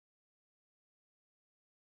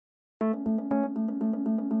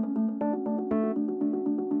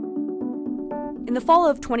In the fall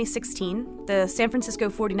of 2016, the San Francisco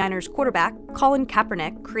 49ers quarterback, Colin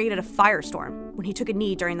Kaepernick, created a firestorm when he took a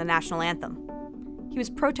knee during the national anthem. He was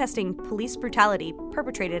protesting police brutality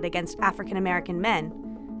perpetrated against African American men,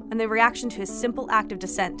 and the reaction to his simple act of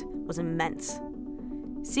dissent was immense.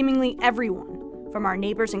 Seemingly everyone, from our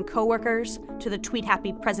neighbors and coworkers to the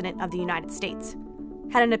tweet-happy President of the United States,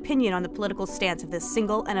 had an opinion on the political stance of this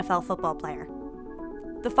single NFL football player.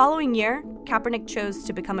 The following year, Kaepernick chose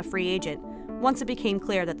to become a free agent once it became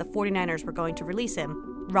clear that the 49ers were going to release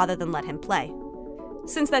him rather than let him play.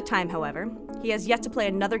 Since that time, however, he has yet to play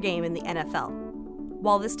another game in the NFL.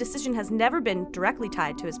 While this decision has never been directly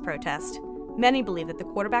tied to his protest, many believe that the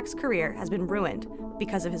quarterback's career has been ruined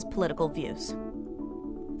because of his political views.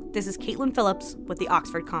 This is Katelyn Phillips with the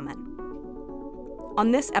Oxford Comment.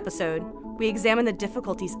 On this episode, we examine the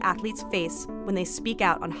difficulties athletes face when they speak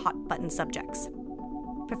out on hot-button subjects.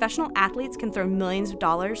 Professional athletes can throw millions of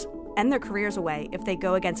dollars and their careers away if they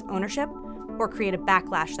go against ownership or create a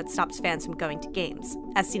backlash that stops fans from going to games,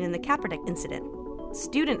 as seen in the Kaepernick incident.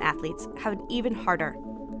 Student athletes have it even harder.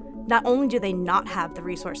 Not only do they not have the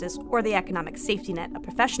resources or the economic safety net of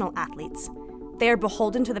professional athletes, they are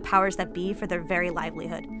beholden to the powers that be for their very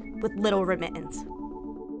livelihood, with little remittance.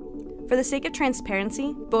 For the sake of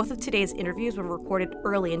transparency, both of today's interviews were recorded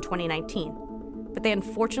early in 2019, but they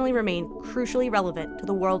unfortunately remain crucially relevant to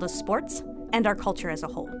the world of sports and our culture as a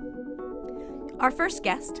whole. Our first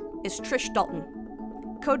guest is Trish Dalton,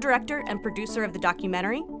 co-director and producer of the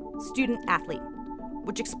documentary Student Athlete,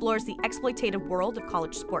 which explores the exploitative world of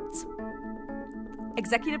college sports.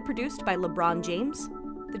 Executive produced by LeBron James,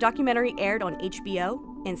 the documentary aired on HBO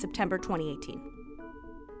in September 2018.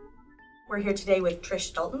 We're here today with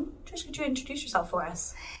Trish Dalton. Trish, could you introduce yourself for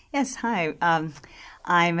us? Yes, hi.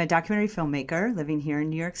 I'm a documentary filmmaker living here in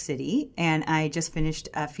New York City, and I just finished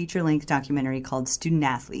a feature-length documentary called Student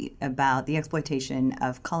Athlete about the exploitation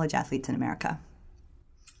of college athletes in America.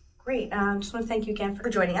 Great. Just want to thank you again for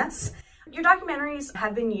joining us. Your documentaries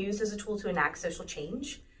have been used as a tool to enact social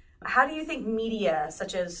change. How do you think media,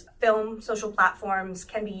 such as film, social platforms,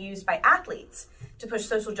 can be used by athletes to push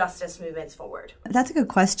social justice movements forward? That's a good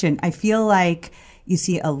question. I feel like you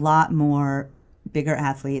see a lot more bigger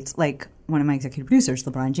athletes, like one of my executive producers,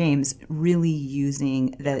 LeBron James, really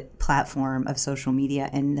using the platform of social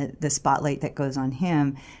media and the spotlight that goes on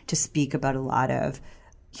him to speak about a lot of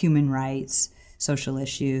human rights, social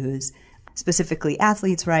issues, specifically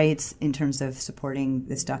athletes' rights in terms of supporting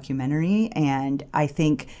this documentary. And I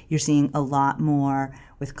think you're seeing a lot more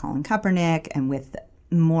with Colin Kaepernick and with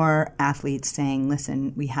more athletes saying,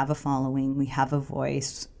 listen, we have a following, we have a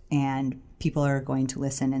voice, and people are going to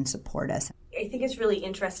listen and support us. I think it's really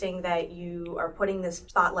interesting that you are putting this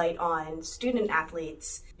spotlight on student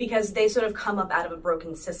athletes because they sort of come up out of a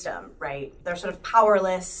broken system, right? They're sort of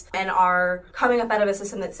powerless and are coming up out of a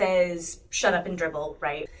system that says, shut up and dribble,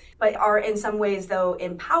 right? But are in some ways, though,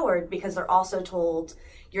 empowered because they're also told,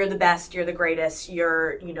 you're the best, you're the greatest,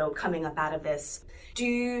 you're, coming up out of this. Do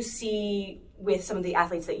you see with some of the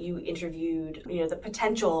athletes that you interviewed, the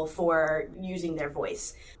potential for using their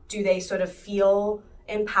voice? Do they sort of feel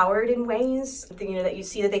empowered in ways, that you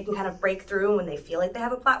see that they can kind of break through, and when they feel like they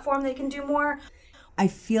have a platform, they can do more? I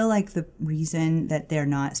feel like the reason that they're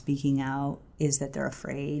not speaking out is that they're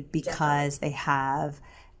afraid, because Definitely. They have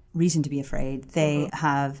reason to be afraid. They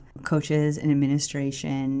have coaches and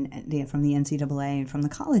administration from the NCAA and from the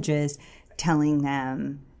colleges telling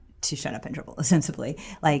them to shut up and dribble, ostensibly.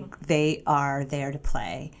 Like, they are there to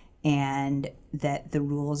play, and that the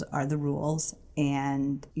rules are the rules.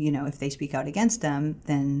 And, if they speak out against them,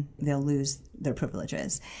 then they'll lose their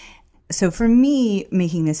privileges. So for me,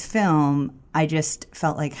 making this film, I just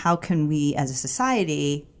felt like, how can we as a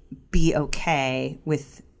society be okay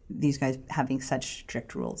with these guys having such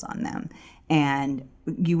strict rules on them? And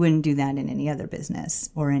you wouldn't do that in any other business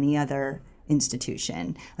or any other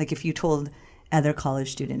institution. Like, if you told other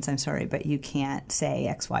college students, I'm sorry, but you can't say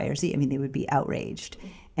X, Y, or Z, they would be outraged.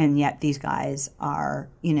 And yet these guys are,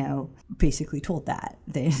 basically told that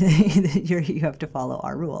you have to follow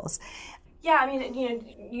our rules. Yeah,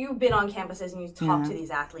 you've been on campuses and you talk to these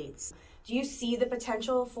athletes. Do you see the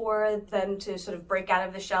potential for them to sort of break out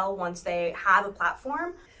of the shell once they have a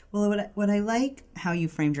platform? Well, what I like how you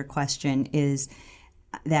framed your question is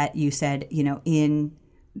that you said,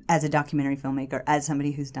 as a documentary filmmaker, as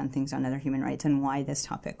somebody who's done things on other human rights, and why this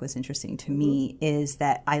topic was interesting to me is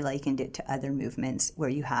that I likened it to other movements where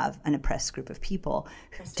you have an oppressed group of people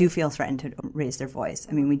who do feel threatened to raise their voice.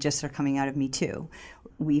 We just are coming out of Me Too.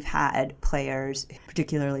 We've had players,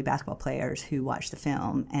 particularly basketball players, who watched the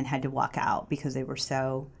film and had to walk out because they were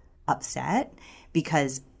so upset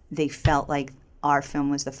because they felt like our film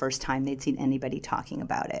was the first time they'd seen anybody talking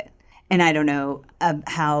about it. And I don't know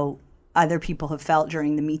how other people have felt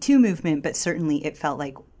during the Me Too movement, but certainly it felt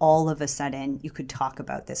like all of a sudden you could talk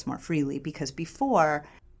about this more freely, because before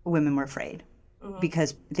women were afraid.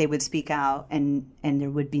 Because they would speak out and there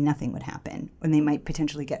would be nothing would happen, and they might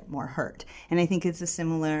potentially get more hurt. And I think it's a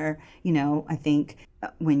similar, I think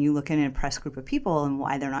when you look at an oppressed group of people and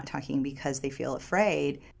why they're not talking because they feel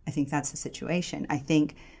afraid, I think that's the situation. I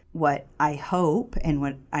think what I hope and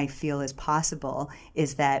what I feel is possible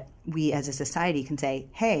is that we as a society can say,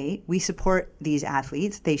 hey, we support these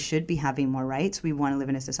athletes. They should be having more rights. We want to live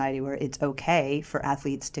in a society where it's okay for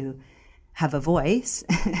athletes to have a voice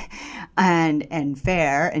and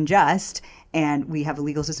fair and just, and we have a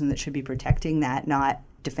legal system that should be protecting that, not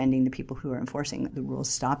defending the people who are enforcing the rules,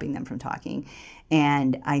 stopping them from talking.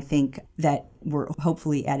 And I think that we're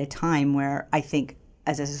hopefully at a time where I think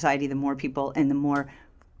as a society, the more people and the more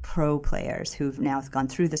pro players who've now gone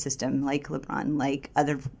through the system, like LeBron, like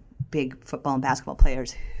other big football and basketball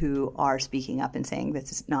players who are speaking up and saying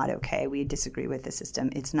this is not okay, we disagree with the system,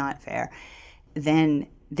 it's not fair, then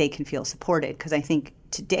they can feel supported. Because I think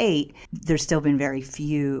to date, there's still been very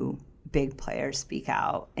few big players speak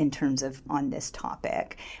out in terms of on this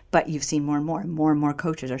topic. But you've seen more and more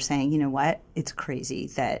coaches are saying, you know what, it's crazy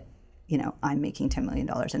that, I'm making $10 million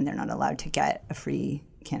and they're not allowed to get a free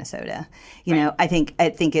can of soda. I think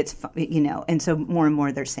it's, and so more and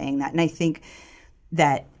more they're saying that. And I think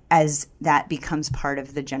that as that becomes part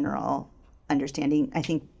of the general understanding, I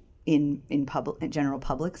think in general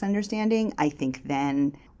public's understanding, I think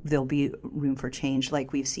then there'll be room for change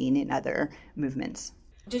like we've seen in other movements.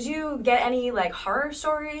 Did you get any horror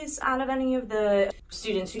stories out of any of the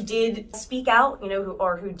students who did speak out,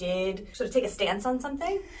 who did sort of take a stance on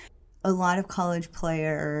something? A lot of college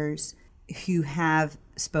players who have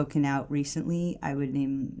spoken out recently, I would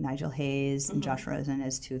name Nigel Hayes and Josh Rosen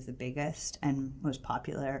as two of the biggest and most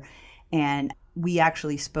popular. And we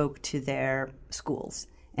actually spoke to their schools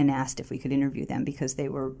and asked if we could interview them because they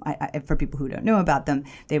were, for people who don't know about them,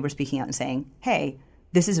 they were speaking out and saying, hey,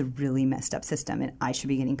 this is a really messed up system and I should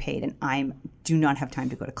be getting paid and I do not have time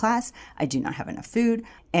to go to class. I do not have enough food.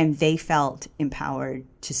 And they felt empowered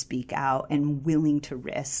to speak out and willing to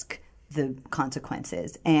risk the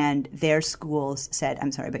consequences. And their schools said,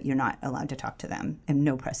 I'm sorry, but you're not allowed to talk to them and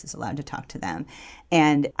no press is allowed to talk to them.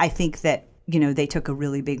 And I think that, they took a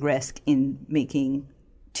really big risk in making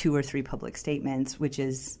 2 or 3 public statements, which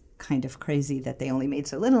is kind of crazy that they only made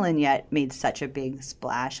so little and yet made such a big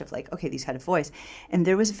splash of okay, these had a voice. And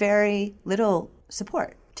there was very little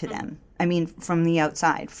support to them. I mean, from the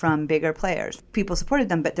outside, from bigger players. People supported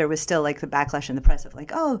them, but there was still the backlash in the press of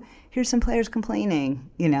oh, here's some players complaining,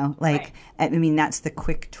 right. I mean, that's the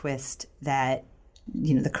quick twist that,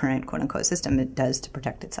 the current quote unquote system it does to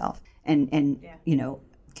protect itself and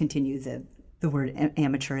continue the word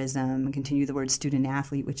amateurism and continue the word student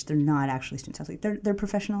athlete, which they're not actually student athletes. They're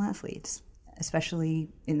professional athletes, especially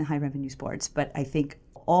in the high revenue sports. But I think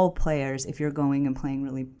all players, if you're going and playing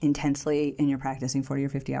really intensely and you're practicing 40 or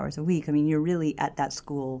 50 hours a week, I mean, you're really at that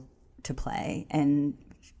school to play. And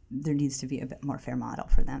there needs to be a bit more fair model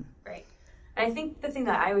for them. Right. And I think the thing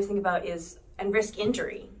that I always think about is, and risk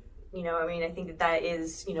injury. I think that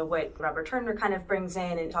is, what Robert Turner kind of brings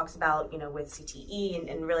in and talks about, with CTE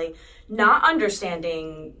and really not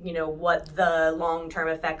understanding, what the long-term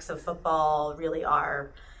effects of football really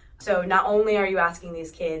are. So not only are you asking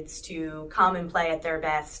these kids to come and play at their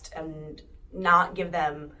best and not give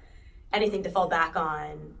them anything to fall back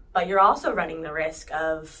on, but you're also running the risk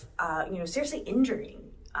of, seriously injuring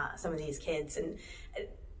some of these kids. And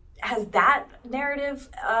has that narrative,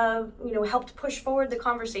 helped push forward the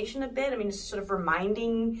conversation a bit? I mean, just sort of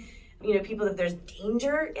reminding, people that there's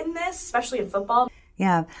danger in this, especially in football.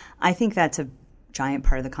 Yeah, I think that's a giant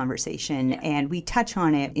part of the conversation. And we touch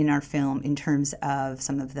on it in our film in terms of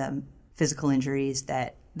some of the physical injuries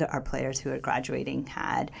that our players who are graduating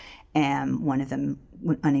had. And one of them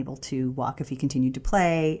was unable to walk if he continued to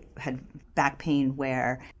play, had back pain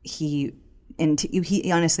where he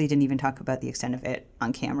honestly didn't even talk about the extent of it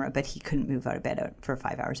on camera, but he couldn't move out of bed for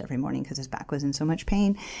 5 hours every morning because his back was in so much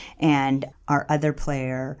pain. And our other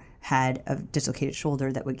player had a dislocated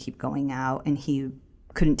shoulder that would keep going out, and he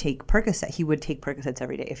couldn't take Percocet. He would take Percocets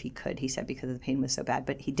every day if he could, he said, because the pain was so bad,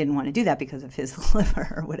 but he didn't want to do that because of his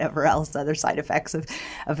liver or whatever else, other side effects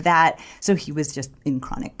of that. So he was just in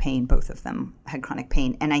chronic pain. Both of them had chronic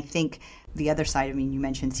pain. And I think the other side, I mean, you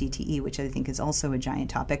mentioned CTE, which I think is also a giant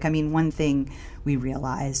topic. I mean, one thing we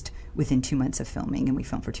realized within 2 months of filming, and we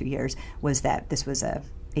filmed for 2 years, was that this was a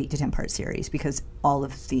 8 to 10 part series because all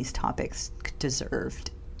of these topics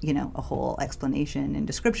deserved a whole explanation and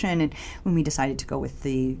description. And when we decided to go with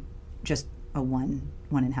just a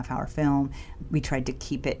 1.5 hour film, we tried to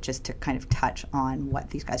keep it just to kind of touch on what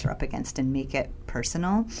these guys are up against and make it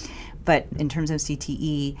personal. But in terms of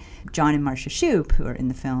CTE, John and Marcia Shoup, who are in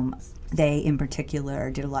the film, they in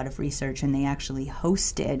particular did a lot of research, and they actually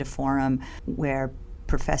hosted a forum where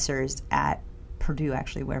professors at Purdue,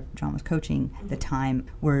 actually, where John was coaching at the time,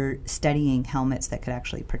 were studying helmets that could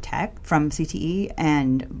actually protect from CTE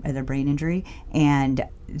and other brain injury, and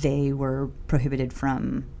they were prohibited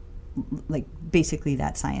from, like, basically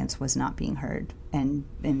that science was not being heard, and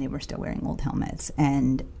they were still wearing old helmets.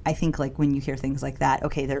 And I think, like, when you hear things like that,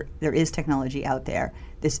 okay, there is technology out there.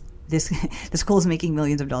 This the school is making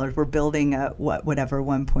millions of dollars. We're building a whatever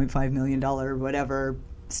 $1.5 million whatever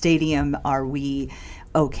stadium. Are we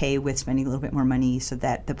okay with spending a little bit more money so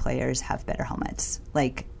that the players have better helmets?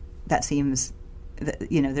 Like, that seems,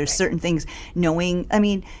 there's certain things, knowing, I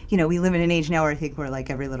mean, we live in an age now where I think where, like,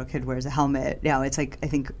 every little kid wears a helmet. Now it's like, I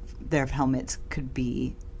think their helmets could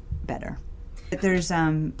be better. There's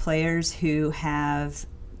players who have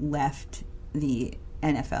left the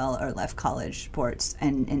NFL or left college sports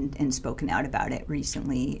and spoken out about it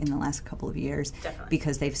recently in the last couple of years. Definitely.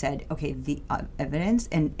 Because they've said, okay, the evidence,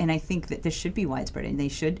 and I think that this should be widespread, and they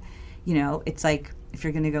should, it's like, if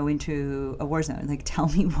you're going to go into a war zone, like, tell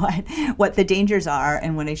me what the dangers are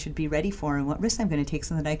and what I should be ready for and what risks I'm going to take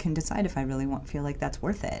so that I can decide if I really feel like that's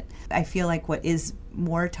worth it. I feel like what is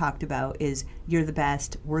more talked about is, you're the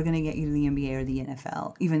best, we're going to get you to the NBA or the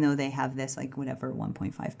NFL, even though they have this, like, whatever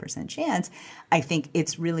 1.5% chance. I think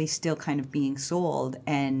it's really still kind of being sold,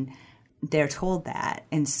 and they're told that.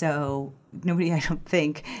 And so nobody, I don't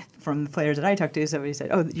think, from the players that I talked to, somebody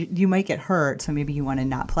said, oh, you might get hurt, so maybe you want to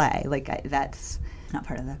not play. Like, that's not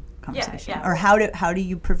part of the conversation. Yeah. Or how do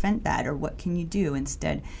you prevent that, or what can you do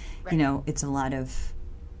instead? Right. It's a lot of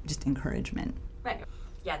just encouragement. Right.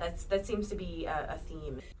 Yeah, that seems to be a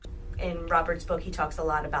theme. In Robert's book, he talks a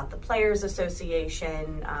lot about the Players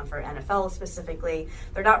Association, for NFL specifically.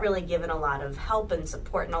 They're not really given a lot of help and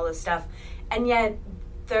support and all this stuff, and yet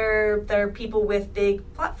they're people with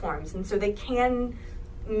big platforms, and so they can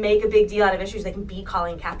make a big deal out of issues. They can be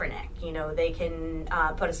Colin Kaepernick. They can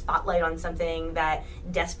put a spotlight on something that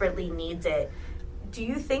desperately needs it. Do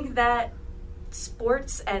you think that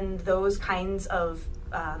sports and those kinds of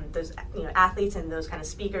athletes and those kind of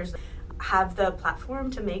speakers have the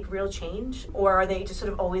platform to make real change, or are they just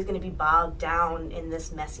sort of always going to be bogged down in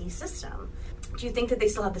this messy system? Do you think that they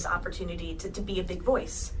still have this opportunity to be a big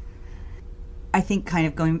voice? I think, kind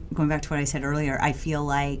of going back to what I said earlier, I feel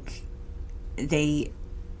like they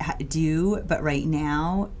do, but right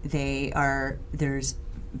now there's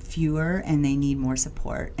fewer, and they need more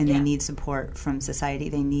support, and they need support from society.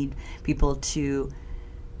 They need people to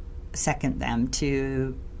second them,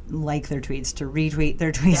 to like their tweets, to retweet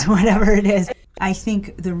their tweets, whatever it is. I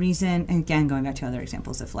think the reason, and again, going back to other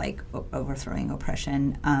examples of, like, overthrowing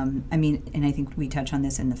oppression, and I think we touch on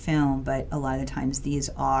this in the film, but a lot of the times this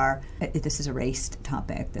is a race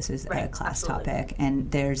topic, this is a class topic, and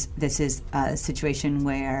this is a situation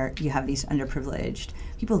where you have these underprivileged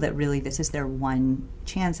people that really, this is their one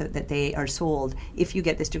chance that they are sold, if you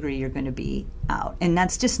get this degree, you're going to be out. And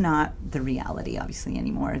that's just not the reality, obviously,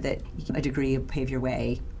 anymore, that a degree will pave your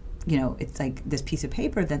way. It's like this piece of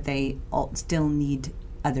paper that they all still need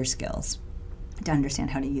other skills to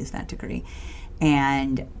understand how to use that degree.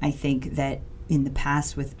 And I think that in the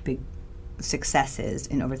past, with big successes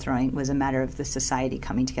in overthrowing, was a matter of the society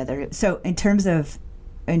coming together. So in terms of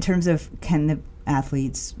can the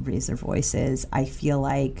athletes raise their voices, I feel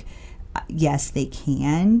like, yes, they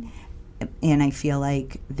can. And I feel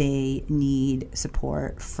like they need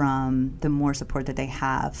support, from the more support that they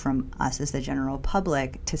have from us as the general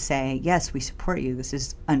public, to say, yes, we support you, this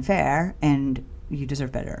is unfair, and you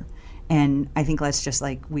deserve better. And I think let's just,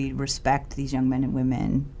 like, we respect these young men and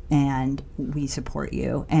women, and we support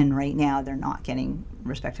you. And right now they're not getting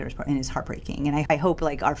respect or support, and it's heartbreaking. And I hope,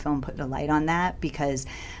 like, our film put a light on that, because,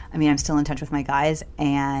 I'm still in touch with my guys,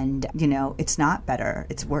 and, it's not better,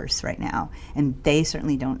 it's worse right now. And they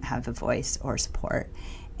certainly don't have a voice or support.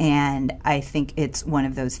 And I think it's one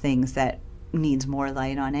of those things that needs more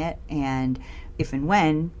light on it. And if and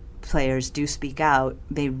when players do speak out,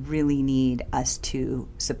 they really need us to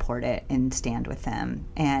support it and stand with them.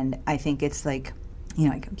 And I think it's like,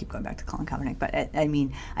 I keep going back to Colin Kaepernick, but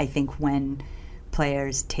I think when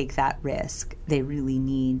players take that risk, they really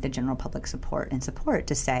need the general public support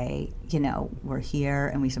to say, we're here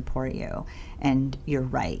and we support you, and you're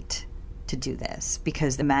right to do this.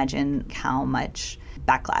 Because imagine how much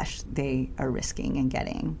backlash they are risking and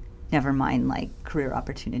getting never mind like career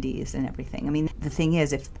opportunities and everything. I mean, the thing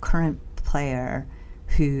is, if current player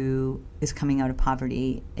who is coming out of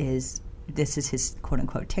poverty this is his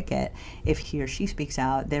quote-unquote ticket, if he or she speaks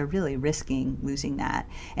out, they're really risking losing that.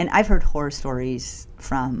 And I've heard horror stories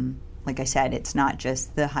from, like I said, it's not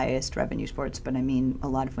just the highest revenue sports, but I mean a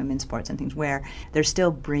lot of women's sports and things where they're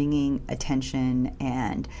still bringing attention,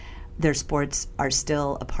 and their sports are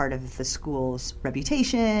still a part of the school's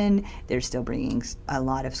reputation. They're still bringing a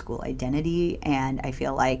lot of school identity, and I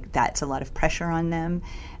feel like that's a lot of pressure on them,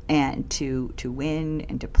 and to win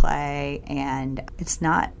and to play, and it's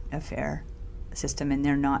not a fair system, and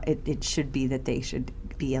they're not. It should be that they should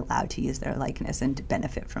be allowed to use their likeness and to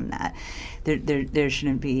benefit from that. There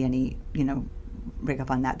shouldn't be any, break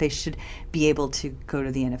up on that. They should be able to go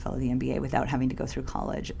to the NFL or the NBA without having to go through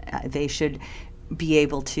college. They should be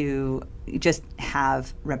able to just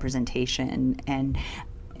have representation, and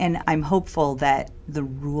I'm hopeful that the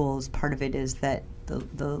rules, part of it is that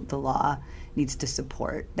the law needs to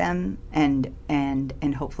support them and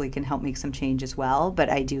hopefully can help make some change as well. But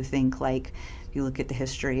I do think, like, if you look at the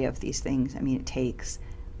history of these things, I mean, it takes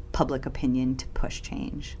public opinion to push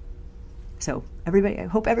change. So I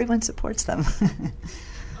hope everyone supports them.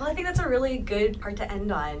 Well, I think that's a really good part to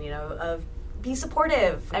end on, of be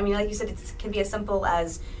supportive. I mean, like you said, it can be as simple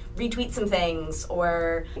as retweet some things,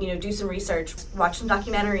 or, do some research, watch some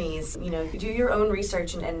documentaries, do your own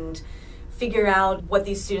research and figure out what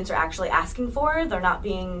these students are actually asking for. They're not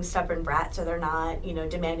being stubborn brats, or they're not,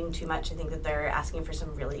 demanding too much. I think that they're asking for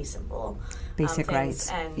some really simple basic things.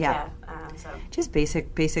 rights. And so just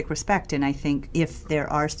basic respect. And I think if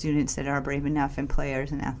there are students that are brave enough, and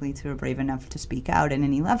players and athletes who are brave enough to speak out at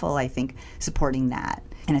any level, I think supporting that.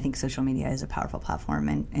 And I think social media is a powerful platform,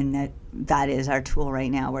 and that is our tool right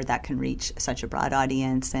now, where that can reach such a broad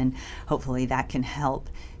audience, and hopefully that can help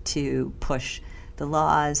to push the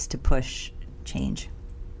laws, to push change.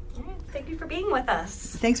 All right, thank you for being with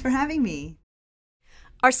us. Thanks for having me.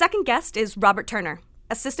 Our second guest is Robert Turner,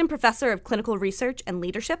 Assistant Professor of Clinical Research and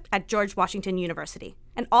Leadership at George Washington University,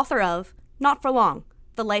 and author of Not for Long,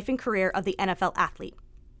 The Life and Career of the NFL Athlete.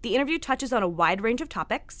 The interview touches on a wide range of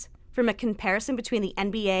topics, from a comparison between the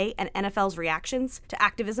NBA and NFL's reactions to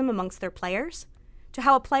activism amongst their players, to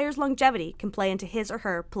how a player's longevity can play into his or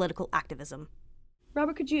her political activism.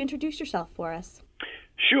 Robert, could you introduce yourself for us?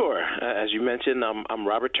 Sure. As you mentioned, I'm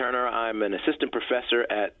Robert Turner. I'm an assistant professor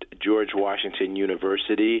at George Washington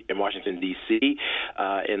University in Washington, D.C.,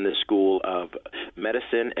 in the School of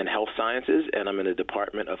Medicine and Health Sciences, and I'm in the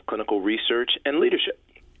Department of Clinical Research and Leadership.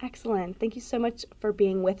 Excellent. Thank you so much for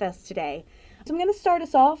being with us today. So I'm going to start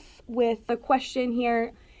us off with a question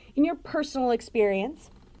here. In your personal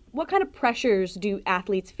experience, what kind of pressures do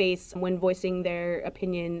athletes face when voicing their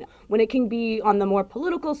opinion, when it can be on the more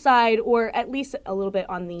political side, or at least a little bit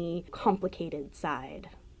on the complicated side?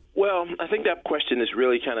 Well, I think that question is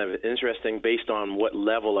really kind of interesting based on what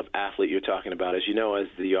level of athlete you're talking about. As you know, as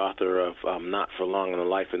the author of Not for Long, in the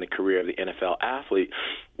Life and the Career of the NFL Athlete,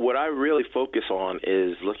 what I really focus on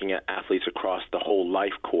is looking at athletes across the whole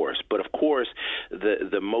life course. But of course,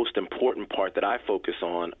 the most important part that I focus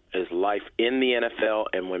on is life in the NFL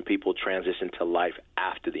and when people transition to life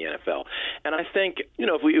after the NFL. And I think,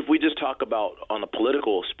 if we just talk about on the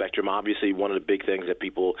political spectrum, obviously one of the big things that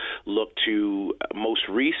people look to most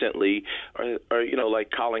recently are like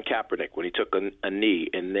Colin Kaepernick, when he took a knee,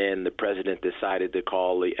 and then the president decided to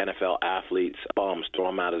call the NFL athletes bums, throw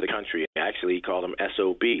them out of the country. Actually, he called them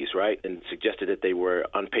SOBs, right, and suggested that they were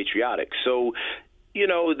unpatriotic. So,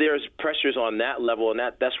 there's pressures on that level, and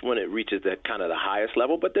that's when it reaches the kind of the highest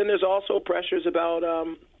level. But then there's also pressures about,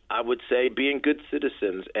 I would say, being good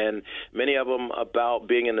citizens, and many of them about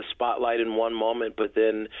being in the spotlight in one moment, but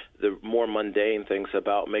then the more mundane things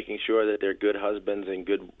about making sure that they're good husbands and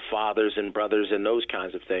good fathers and brothers and those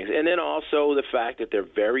kinds of things. And then also the fact that they're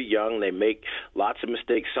very young, they make lots of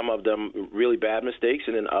mistakes, some of them really bad mistakes,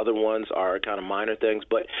 and then other ones are kind of minor things.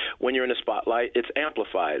 But when you're in the spotlight, it's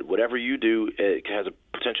amplified. Whatever you do, it has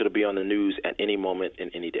a potential to be on the news at any moment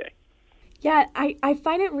in any day. Yeah, I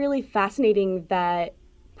find it really fascinating that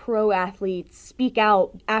pro athletes speak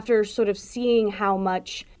out after sort of seeing how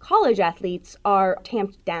much college athletes are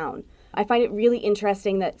tamped down. I find it really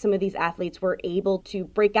interesting that some of these athletes were able to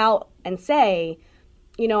break out and say,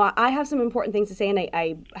 I have some important things to say, and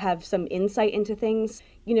I have some insight into things.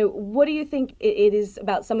 What do you think it is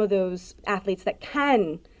about some of those athletes that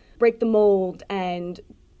can break the mold and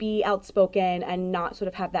be outspoken and not sort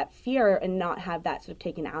of have that fear and not have that sort of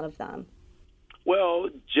taken out of them? Well,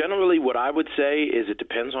 generally what I would say is it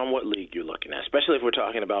depends on what league you're looking at, especially if we're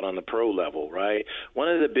talking about on the pro level, right? One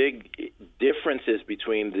of the big differences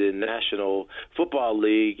between the National Football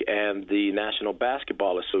League and the National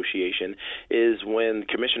Basketball Association is when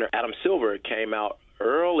Commissioner Adam Silver came out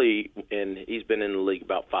early, and he's been in the league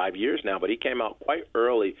about 5 years now, but he came out quite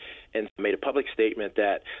early and made a public statement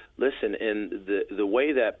that, listen, in the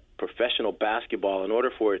way that professional basketball, in order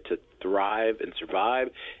for it to thrive and survive,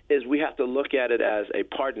 is we have to look at it as a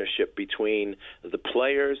partnership between the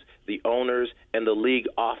players, the owners, and the league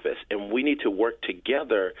office, and we need to work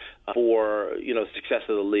together for success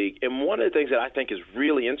of the league. And one of the things that I think is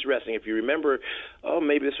really interesting, if you remember,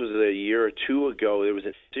 maybe this was a year or two ago, there was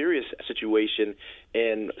a serious situation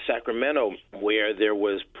in Sacramento where there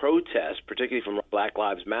was protests, particularly from Black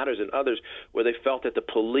Lives Matters and others, where they felt that the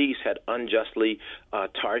police had unjustly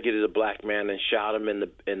targeted a black man and shot him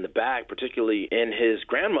in the back, particularly in his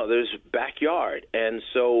grandmother's backyard. And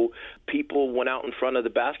so people went out in front of the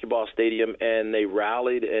basketball stadium and they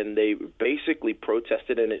rallied and they basically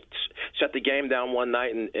protested, and it shut the game down one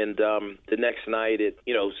night, and the next night it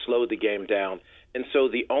slowed the game down. And so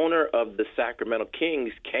the owner of the Sacramento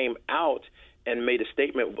Kings came out and made a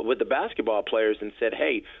statement with the basketball players and said,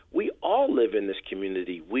 hey, we all live in this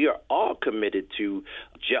community. We are all committed to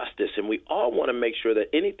justice, and we all want to make sure that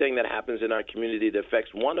anything that happens in our community that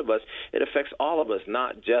affects one of us, it affects all of us,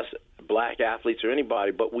 not just black athletes or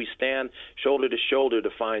anybody, but we stand shoulder to shoulder to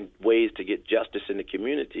find ways to get justice in the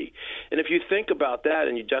community. And if you think about that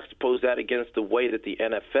and you juxtapose that against the way that the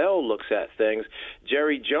NFL looks at things,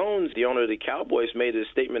 Jerry Jones, the owner of the Cowboys, made a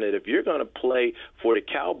statement that if you're going to play for the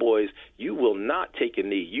Cowboys, you will not take a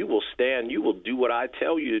knee. You will stand. You will do what I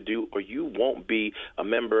tell you to do, or you won't be a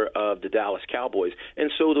member of the Dallas Cowboys.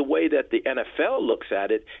 And so the way that the NFL looks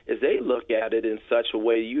at it is they look at it in such a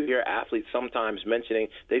way, you hear athletes sometimes mentioning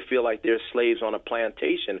they feel like they're slaves on a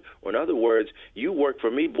plantation. Or in other words, you work for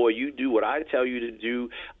me, boy, you do what I tell you to do.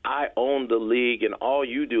 I own the league, and all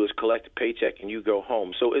you do is collect a paycheck and you go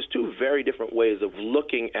home. So it's two very different ways of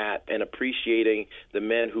looking at and appreciating the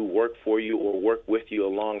men who work for you or work with you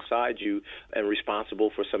alongside you and responsible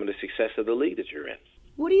for some of the success of the league that you're in.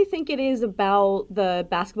 What do you think it is about the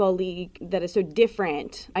basketball league that is so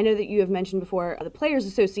different? I know that you have mentioned before the Players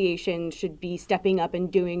Association should be stepping up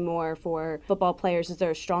and doing more for football players. Is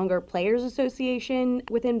there a stronger Players Association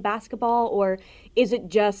within basketball, or is it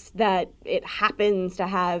just that it happens to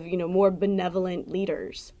have, more benevolent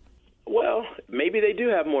leaders? Well, maybe they do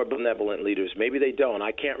have more benevolent leaders. Maybe they don't.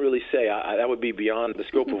 I can't really say. That would be beyond the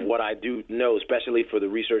scope of what I do know, especially for the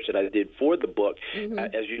research that I did for the book. Mm-hmm.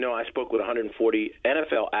 As you know, I spoke with 140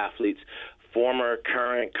 NFL athletes, former,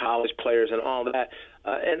 current, college players, and all that.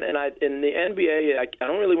 And in the NBA, I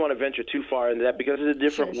don't really want to venture too far into that because it's a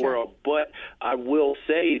different world. But I will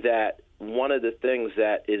say that one of the things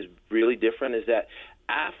that is really different is that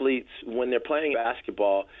athletes, when they're playing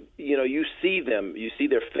basketball, you see them, you see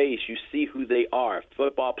their face, you see who they are.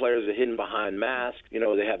 Football players are hidden behind masks.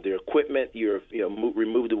 They have their equipment. You're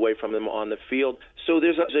removed away from them on the field. So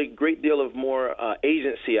there's a great deal of more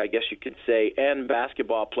agency, I guess you could say. And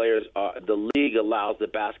basketball players, the league allows the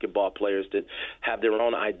basketball players to have their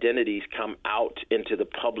own identities come out into the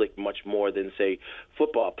public much more than, say,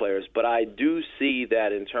 football players. But I do see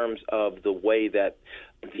that in terms of the way that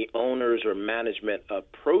the owners or management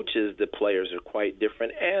approaches the players are quite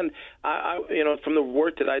different. And I from the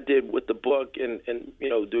work that I did with the book and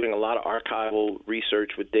doing a lot of archival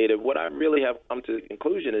research with data, what I really have come to the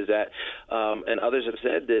conclusion is that, and others have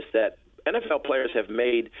said this, that NFL players have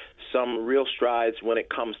made some real strides when it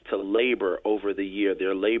comes to labor over the year,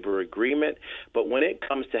 their labor agreement. But when it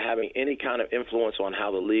comes to having any kind of influence on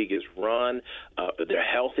how the league is run, their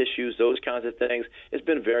health issues, those kinds of things, it's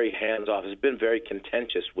been very hands-off. It's been very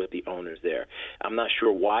contentious with the owners there. I'm not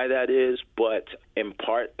sure why that is, but in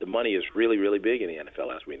part, the money is really, really big in the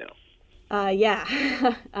NFL, as we know.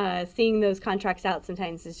 Seeing those contracts out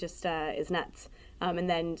sometimes is just is nuts. And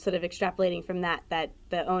then sort of extrapolating from that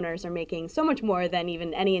the owners are making so much more than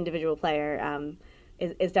even any individual player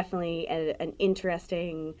is definitely an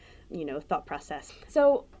interesting, thought process.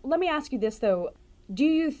 So let me ask you this, though. Do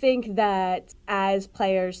you think that as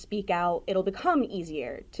players speak out, it'll become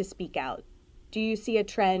easier to speak out? Do you see a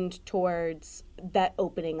trend towards that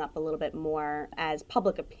opening up a little bit more as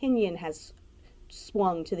public opinion has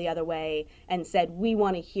swung to the other way and said, we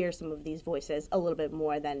want to hear some of these voices a little bit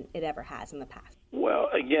more than it ever has in the past? Well,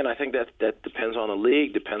 again, I think that depends on the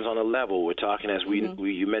league, depends on the level. We're talking, as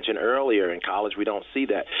you mentioned earlier, in college we don't see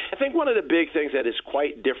that. I think one of the big things that is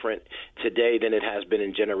quite different today than it has been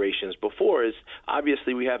in generations before is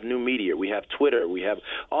obviously we have new media, we have Twitter, we have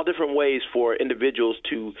all different ways for individuals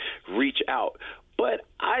to reach out. But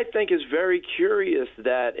I think it's very curious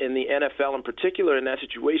that in the NFL in particular, in that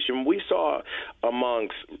situation, we saw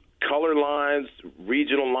amongst color lines,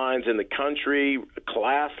 regional lines in the country,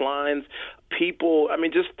 class lines, people, I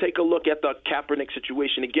mean, just take a look at the Kaepernick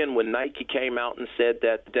situation again when Nike came out and said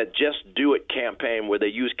that Just Do It campaign where they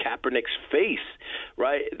used Kaepernick's face,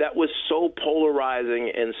 right? That was so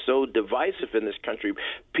polarizing and so divisive in this country.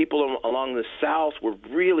 People along the South were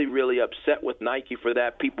really, really upset with Nike for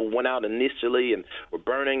that. People went out initially and were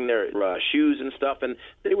burning their shoes and stuff, and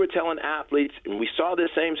they were telling athletes, and we saw this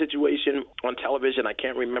same situation on television. I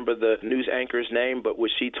can't remember the news anchor's name, but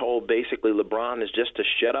what she told basically LeBron is just to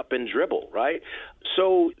shut up and dribble, right?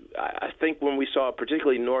 So I think when we saw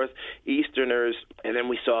particularly Northeasterners and then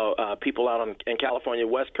we saw people out in California,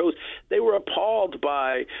 West Coast, they were appalled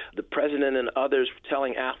by the president and others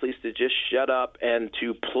telling athletes to just shut up and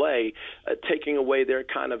to play, taking away their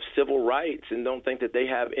kind of civil rights, and don't think that they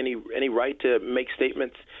have any right to make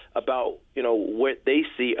statements about, you know, what they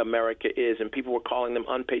see America is, and people were calling them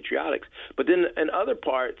unpatriotic. But then in other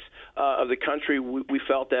parts of the country, we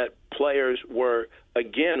felt that players were,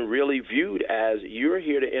 again, really viewed as, you're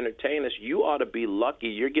here to entertain us. You ought to be lucky.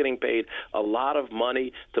 You're getting paid a lot of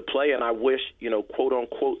money to play, and I wish, you know, quote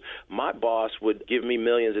unquote, my boss would give me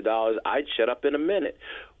millions of dollars. I'd shut up in a minute.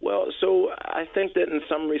 Well, so I think that in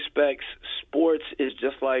some respects, sports is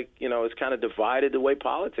just like, you know, it's kind of divided the way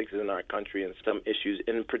politics is in our country in some issues.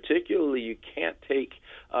 And particularly, you can't take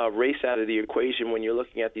race out of the equation when you're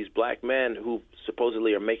looking at these black men who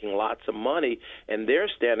supposedly are making lots of money, and they're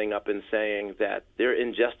standing up and saying that there are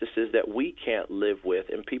injustices that we can't live with.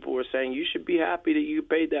 And people were saying, you should be happy that you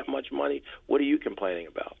paid that much money. What are you complaining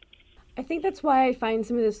about? I think that's why I find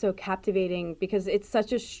some of this so captivating, because it's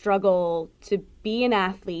such a struggle to be an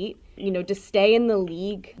athlete, you know, to stay in the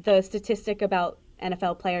league. The statistic about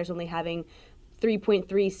NFL players only having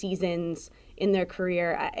 3.3 seasons in their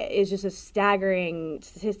career is just a staggering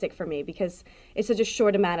statistic for me, because it's such a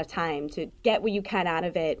short amount of time to get what you can out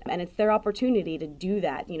of it, and it's their opportunity to do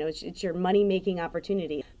that. You know, it's your money-making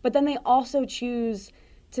opportunity. But then they also choose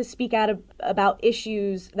to speak out about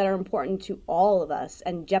issues that are important to all of us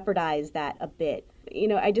and jeopardize that a bit. You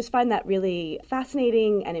know, I just find that really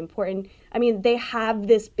fascinating and important. I mean, they have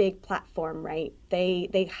this big platform, right?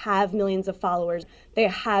 They have millions of followers. They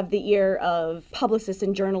have the ear of publicists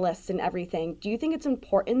and journalists and everything. Do you think it's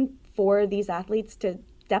important for these athletes to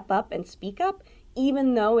step up and speak up,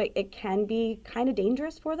 even though it can be kind of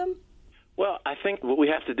dangerous for them? Well, I think what we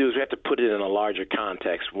have to do is we have to put it in a larger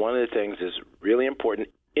context. One of the things is really important.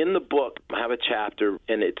 In the book, I have a chapter,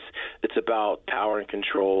 and it's about power and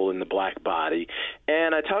control in the black body.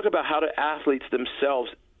 And I talk about how the athletes themselves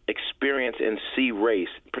experience and see race,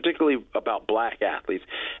 particularly about black athletes.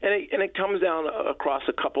 And it comes down across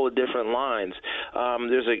a couple of different lines.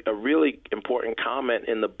 There's a really important comment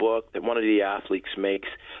in the book that one of the athletes makes,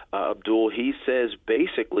 Abdul. He says,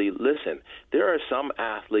 basically, listen, there are some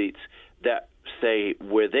athletes that say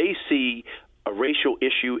where they see a racial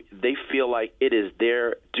issue, they feel like it is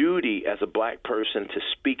their duty as a black person to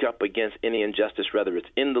speak up against any injustice, whether it's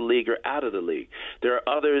in the league or out of the league. There are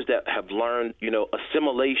others that have learned, you know,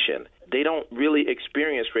 assimilation. They don't really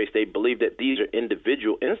experience race. They believe that these are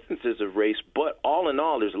individual instances of race, but all in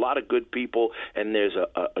all, there's a lot of good people, and there's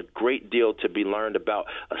a great deal to be learned about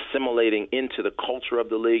assimilating into the culture of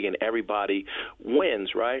the league, and everybody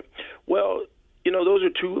wins, right? Well, you know, those are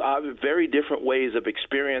two very different ways of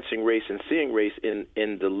experiencing race and seeing race in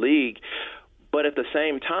the league. But at the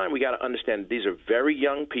same time, we got to understand these are very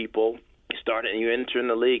young people. You enter in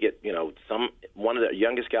the league at, you know, one of the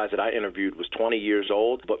youngest guys that I interviewed was 20 years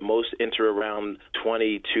old, but most enter around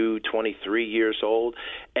 22, 23 years old.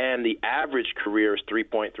 And the average career is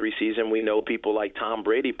 3.3 season. We know people like Tom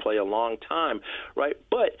Brady play a long time, right?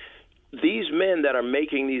 But these men that are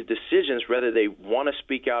making these decisions, whether they want to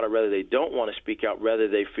speak out or whether they don't want to speak out, whether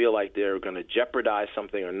they feel like they're going to jeopardize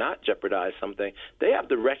something or not jeopardize something, they have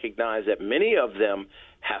to recognize that many of them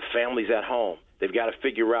have families at home. They've got to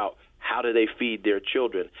figure out How do they feed their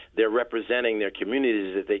children? They're representing their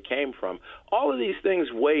communities that they came from. All of these things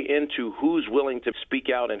weigh into who's willing to speak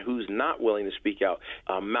out and who's not willing to speak out.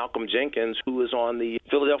 Malcolm Jenkins, who is on the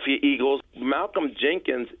Philadelphia Eagles, Malcolm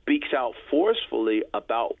Jenkins speaks out forcefully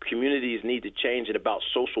about communities need to change and about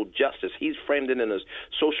social justice. He's framed it in a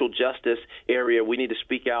social justice area. We need to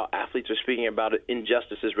speak out. Athletes are speaking about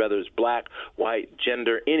injustices, whether it's black, white,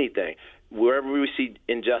 gender, anything. Wherever we see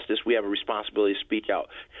injustice, we have a responsibility to speak out.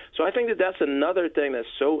 So I think that that's another thing that's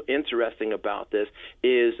so interesting about this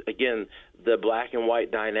is, again, the black and white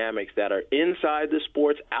dynamics that are inside the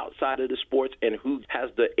sports, outside of the sports, and who has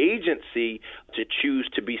the agency to choose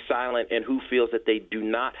to be silent and who feels that they do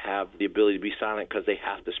not have the ability to be silent because they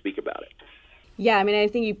have to speak about it. Yeah, I mean, I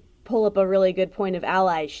think you pull up a really good point of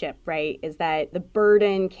allyship, right? Is that the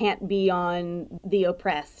burden can't be on the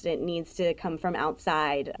oppressed. It needs to come from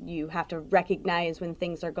outside. You have to recognize when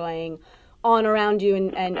things are going on around you.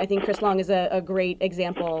 And I think Chris Long is a great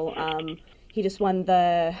example. He just won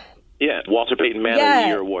the... Yeah, Walter Payton Man of the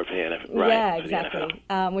Year award for him. Right, yeah, exactly,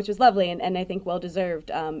 which was lovely and I think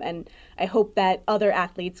well-deserved. And I hope that other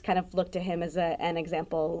athletes kind of look to him as an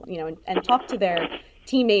example, and talk to their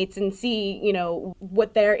teammates and see,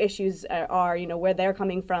 what their issues are, where they're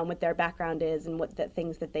coming from, what their background is, and what the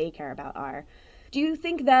things that they care about are. Do you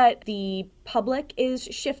think that the public is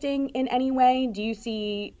shifting in any way? Do you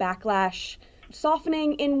see backlash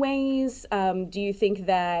softening in ways? Do you think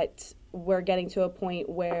that we're getting to a point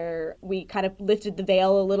where we kind of lifted the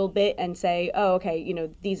veil a little bit and say, oh, okay,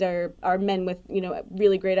 these are men with,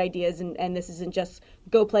 really great ideas and this isn't just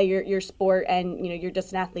go play your sport and, you're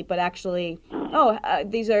just an athlete, but actually,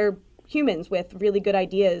 these are humans with really good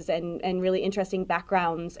ideas and really interesting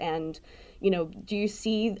backgrounds. And, do you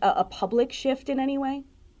see a public shift in any way?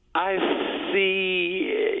 I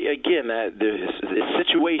see, again, that it's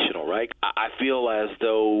situational, right? I feel as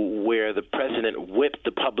though where the president whipped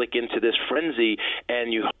the public into this frenzy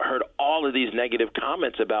and you heard all of these negative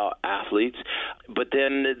comments about athletes, but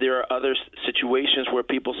then there are other situations where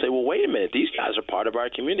people say, well, wait a minute, these guys are part of our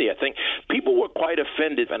community. I think people were quite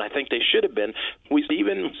offended, and I think they should have been. We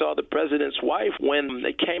even saw the president's wife when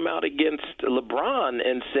they came out against LeBron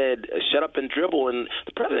and said, shut up and dribble, and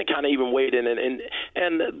the president kind of even weighed in,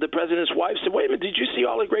 and the president's wife said, wait a minute, did you see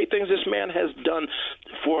all the great things this man has done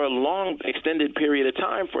for a long, extended period of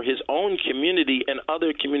time for his own community and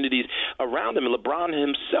other communities around him? LeBron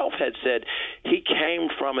himself had said he came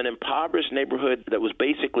from an impoverished neighborhood that was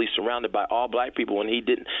basically surrounded by all black people, and he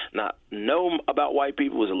did not know about white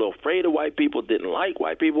people, was a little afraid of white people, didn't like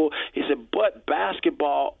white people. He said, but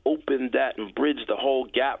basketball opened that and bridged the whole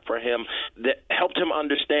gap for him that helped him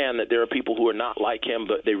understand that there are people who are not like him,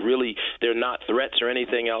 but they're not threats or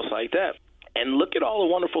anything else like that. And look at all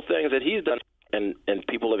the wonderful things that he's done. And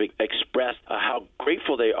people have expressed how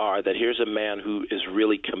grateful they are that here's a man who is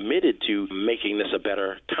really committed to making this a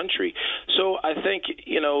better country. So I think,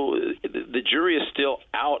 the jury is still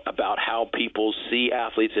out about how people see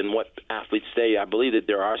athletes and what athletes say. I believe that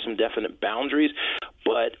there are some definite boundaries,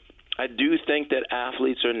 but I do think that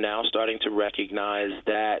athletes are now starting to recognize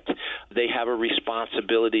that they have a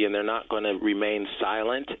responsibility and they're not going to remain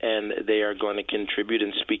silent, and they are going to contribute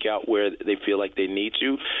and speak out where they feel like they need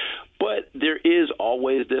to. But there is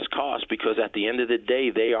always this cost, because at the end of the day,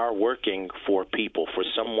 they are working for people, for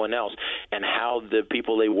someone else. And how the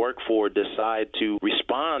people they work for decide to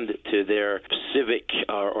respond to their civic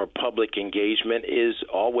or public engagement is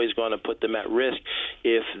always going to put them at risk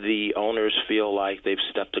if the owners feel like they've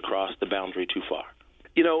stepped across the boundary too far.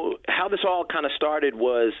 How this all kind of started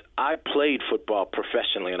was I played football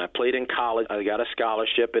professionally, and I played in college. I got a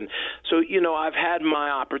scholarship. And so, I've had my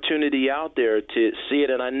opportunity out there to see it,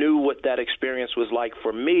 and I knew what that experience was like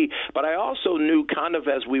for me. But I also knew, kind of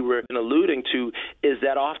as we were alluding to, is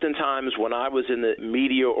that oftentimes when I was in the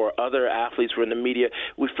media or other athletes were in the media,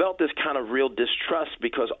 we felt this kind of real distrust,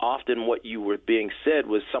 because often what you were being said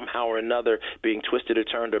was somehow or another being twisted or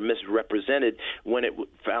turned or misrepresented when it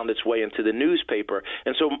found its way into the newspaper.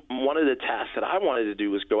 And so one of the tasks that I wanted to do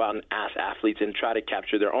was go out and ask athletes and try to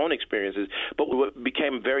capture their own experiences. But what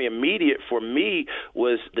became very immediate for me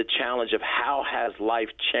was the challenge of how has life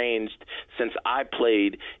changed since I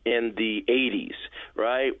played in the 80s,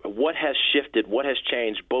 right? What has shifted? What has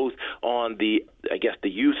changed both on the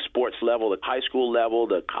youth sports level, the high school level,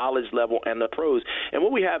 the college level, and the pros? And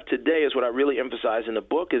what we have today is what I really emphasize in the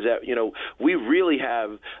book is that, we really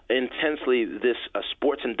have intensely this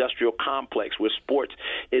sports industrial complex where sports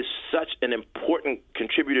is such an important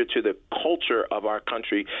contributor to the culture of our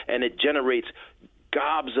country, and it generates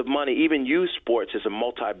gobs of money. Even youth sports is a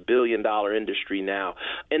multi-billion-dollar industry now.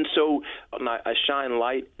 And so I shine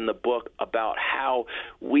light in the book about how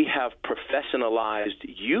we have professionalized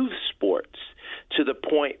youth sports to the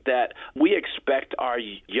point that we expect our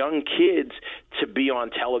young kids to be on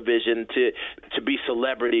television, to be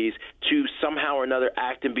celebrities, to somehow or another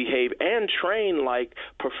act and behave and train like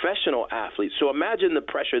professional athletes. So imagine the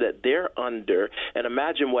pressure that they're under, and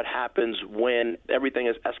imagine what happens when everything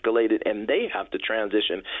is escalated and they have to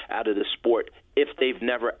transition out of the sport if they've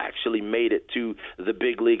never actually made it to the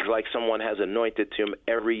big leagues like someone has anointed to them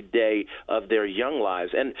every day of their young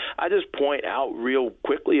lives. And I just point out real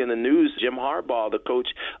quickly in the news, Jim Harbaugh, the coach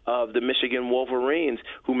of the Michigan Wolverines,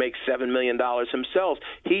 who makes $7 million himself,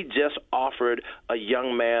 he just offered a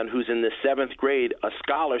young man who's in the 7th grade a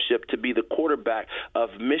scholarship to be the quarterback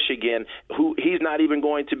of Michigan, who he's not even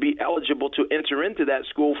going to be eligible to enter into that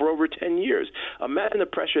school for over 10 years. Imagine the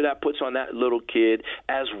pressure that puts on that little kid,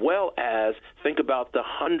 as well as think about the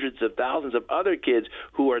hundreds of thousands of other kids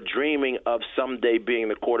who are dreaming of someday being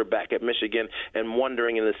the quarterback at Michigan and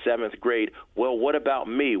wondering in the 7th grade, well, what about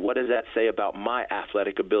me? What does that say about my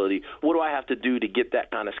athletic ability? What do I have to do to get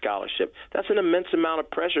that kind of scholarship? That's an immense amount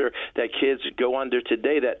of pressure that kids go under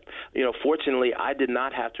today that, fortunately, I did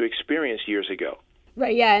not have to experience years ago.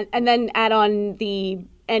 Right, yeah, and then add on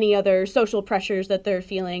any other social pressures that they're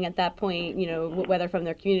feeling at that point, whether from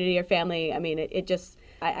their community or family. I mean, it just,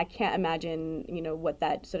 I can't imagine, what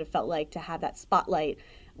that sort of felt like to have that spotlight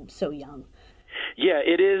so young. Yeah,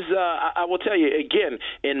 it is. I will tell you, again,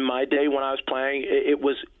 in my day when I was playing, it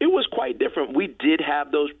was quite different. We did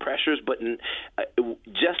have those pressures, but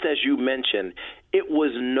just as you mentioned, it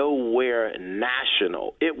was nowhere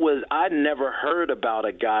national. I'd never heard about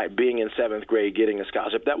a guy being in 7th grade getting a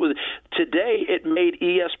scholarship. Today it made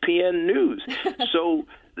ESPN news. So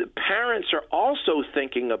the parents are also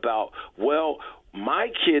thinking about, well,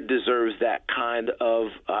 my kid deserves that kind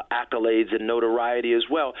of accolades and notoriety as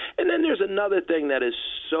well. And then there's another thing that is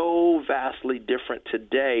so vastly different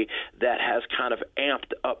today that has kind of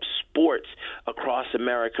amped up sports across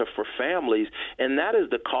America for families, and that is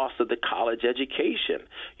the cost of the college education.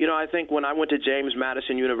 I think when I went to James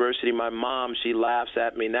Madison University, my mom, she laughs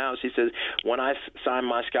at me now. She says, when I signed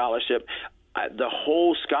my scholarship, the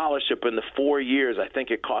whole scholarship in the 4 years, I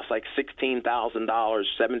think it cost like $16,000,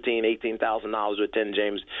 $18,000 to attend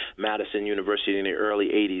James Madison University in the early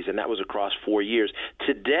 80s, and that was across 4 years.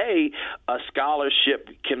 Today, a scholarship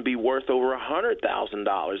can be worth over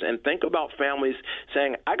 $100,000. And think about families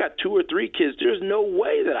saying, I got 2 or 3 kids. There's no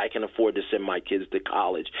way that I can afford to send my kids to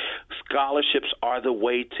college. Scholarships are the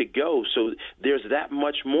way to go. So there's that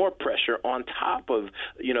much more pressure on top of,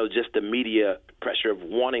 just the media pressure of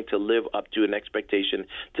wanting to live up to an expectation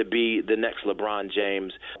to be the next LeBron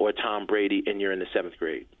James or Tom Brady, and you're in the 7th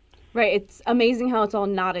grade. Right. It's amazing how it's all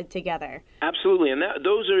knotted together. Absolutely. And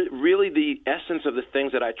those are really the essence of the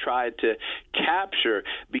things that I tried to capture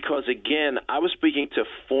because, again, I was speaking to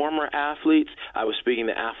former athletes. I was speaking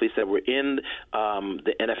to athletes that were in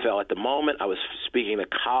the NFL at the moment. I was speaking to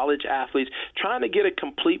college athletes, trying to get a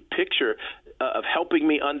complete picture of helping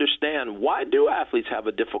me understand, why do athletes have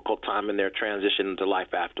a difficult time in their transition into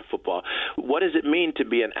life after football? What does it mean to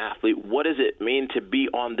be an athlete? What does it mean to be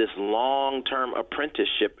on this long-term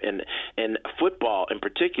apprenticeship? In football in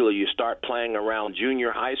particular, you start playing around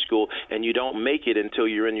junior high school and you don't make it until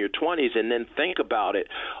you're in your 20s, and then think about it.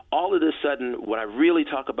 All of a sudden, what I really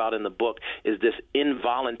talk about in the book is this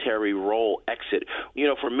involuntary role exit.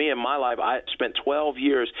 For me in my life, I spent 12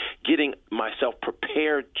 years getting myself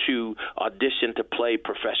prepared to audition to play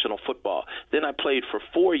professional football. Then I played for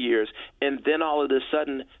 4 years, and then all of a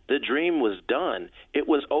sudden, the dream was done. It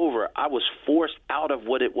was over. I was forced out of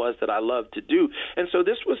what it was that I loved to do. And so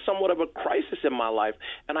this was somewhat of a crisis in my life,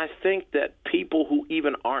 and I think that people who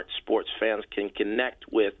even aren't sports fans can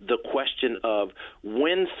connect with the question of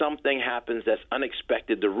when something happens that's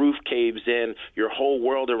unexpected, the roof caves in, your whole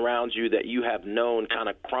world around you that you have known kind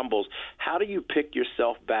of crumbles. How do you pick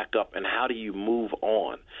yourself back up, and how do you move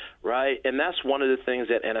on, right? And that's one of the things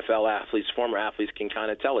that NFL athletes, former athletes, can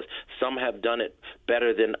kind of tell us. Some have done it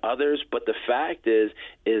better than others, but the fact is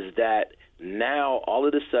that now all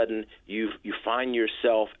of a sudden you find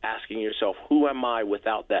yourself asking yourself, who am I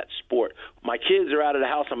without that sport? My kids are out of the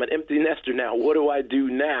house. I'm an empty nester now. What do I do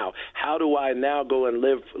now? How do I now go and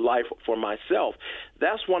live life for myself?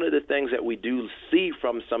 That's one of the things that we do see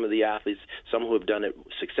from some of the athletes, some who have done it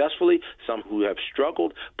successfully, some who have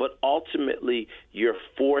struggled, but ultimately you're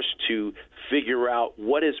forced to figure out,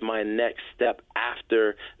 what is my next step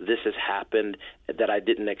after this has happened that I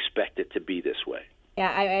didn't expect it to be this way.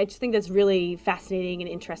 Yeah, I just think that's really fascinating and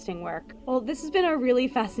interesting work. Well, this has been a really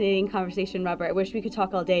fascinating conversation, Robert. I wish we could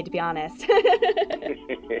talk all day, to be honest.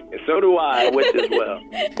 So do I. I wish as well.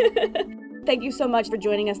 Thank you so much for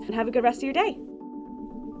joining us, and have a good rest of your day.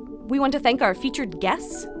 We want to thank our featured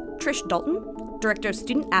guests, Trish Dalton, Director of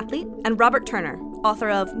Student Athlete, and Robert Turner, author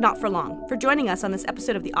of Not for Long, for joining us on this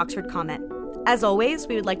episode of the Oxford Comment. As always,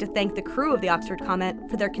 we would like to thank the crew of the Oxford Comment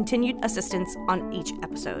for their continued assistance on each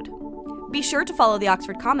episode. Be sure to follow the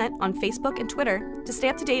Oxford Comment on Facebook and Twitter to stay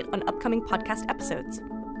up to date on upcoming podcast episodes.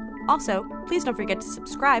 Also, please don't forget to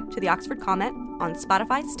subscribe to the Oxford Comment on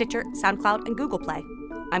Spotify, Stitcher, SoundCloud, and Google Play.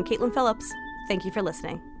 I'm Katelyn Phillips. Thank you for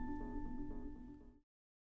listening.